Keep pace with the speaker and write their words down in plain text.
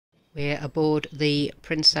We're aboard the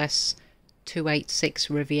Princess 286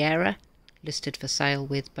 Riviera, listed for sale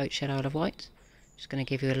with Boatshed Isle of Wight. Just going to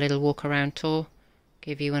give you a little walk around tour,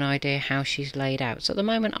 give you an idea how she's laid out. So at the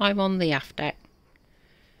moment I'm on the aft deck,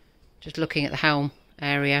 just looking at the helm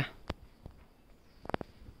area,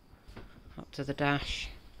 up to the dash.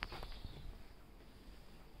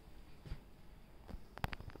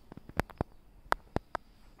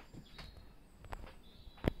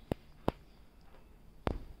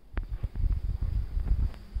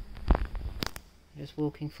 Just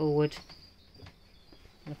walking forward,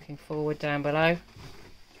 looking forward down below,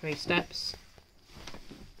 3 steps,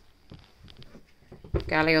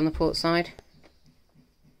 galley on the port side,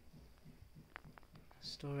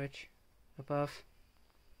 storage above,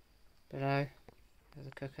 below, there's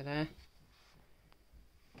a cooker there,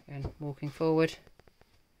 again walking forward,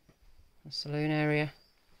 the saloon area,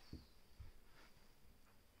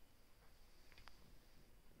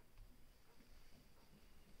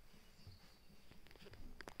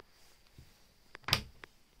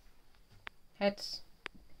 heads,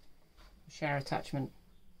 shower attachment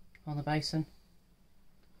on the basin,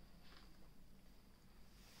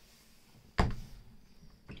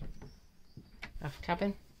 aft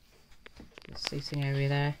cabin, the seating area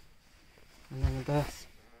there, and then the berth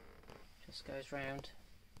just goes round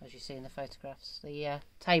as you see in the photographs. The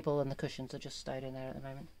table and the cushions are just stowed in there at the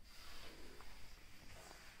moment.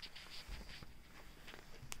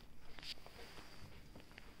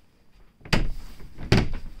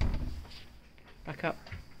 Back up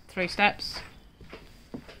 3 steps.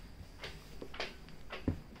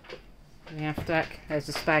 On the aft deck, there's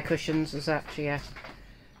the spare cushions. There's actually a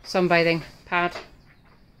sunbathing pad.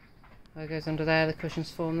 That goes under there, the cushions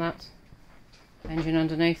form that. Engine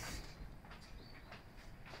underneath.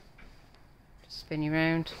 Just spin you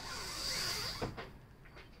round.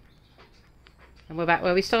 And we're back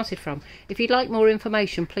where we started from. If you'd like more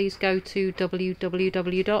information, please go to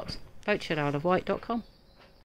www.boatshedisleofwight.com.